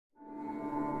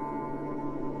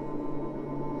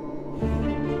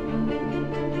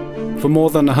For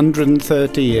more than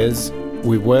 130 years,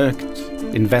 we worked,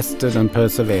 invested and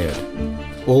persevered,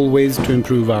 always to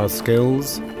improve our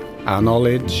skills, our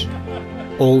knowledge,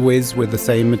 always with the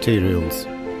same materials.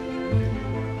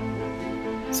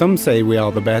 Some say we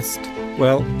are the best.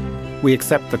 Well, we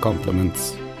accept the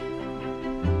compliments.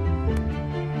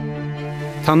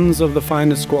 Tons of the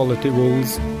finest quality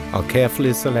wools are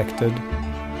carefully selected.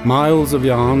 Miles of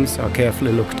yarns are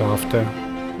carefully looked after.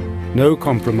 No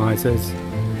compromises.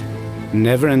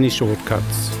 Never any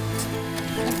shortcuts.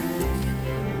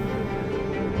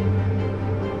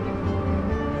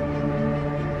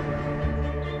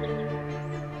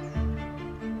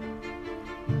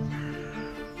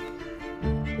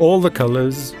 All the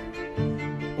colours,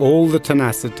 all the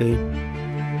tenacity,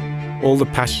 all the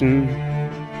passion,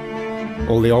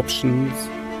 all the options,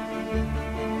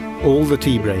 all the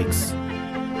tea breaks,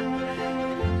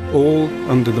 all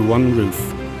under the one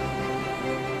roof.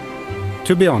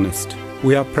 To be honest,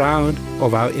 we are proud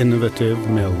of our innovative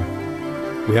mill.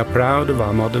 We are proud of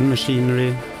our modern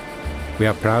machinery. We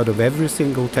are proud of every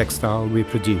single textile we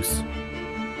produce.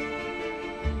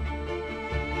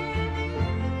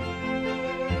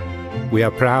 We are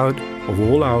proud of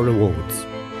all our awards.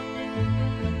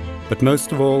 But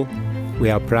most of all,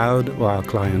 we are proud of our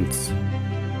clients.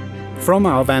 From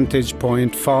our vantage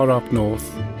point far up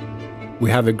north,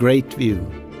 we have a great view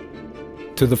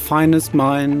to the finest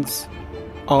minds,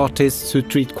 artists who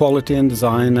treat quality and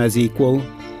design as equal,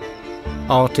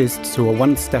 artists who are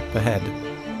one step ahead.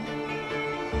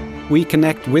 We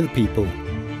connect with people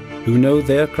who know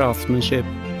their craftsmanship,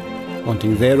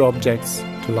 wanting their objects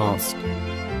to last.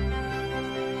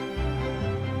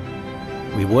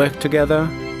 We work together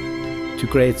to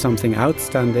create something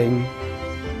outstanding,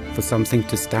 for something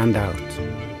to stand out.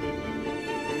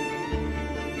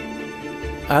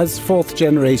 As fourth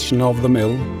generation of the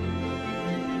mill,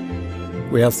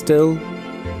 we are still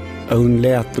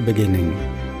only at the beginning.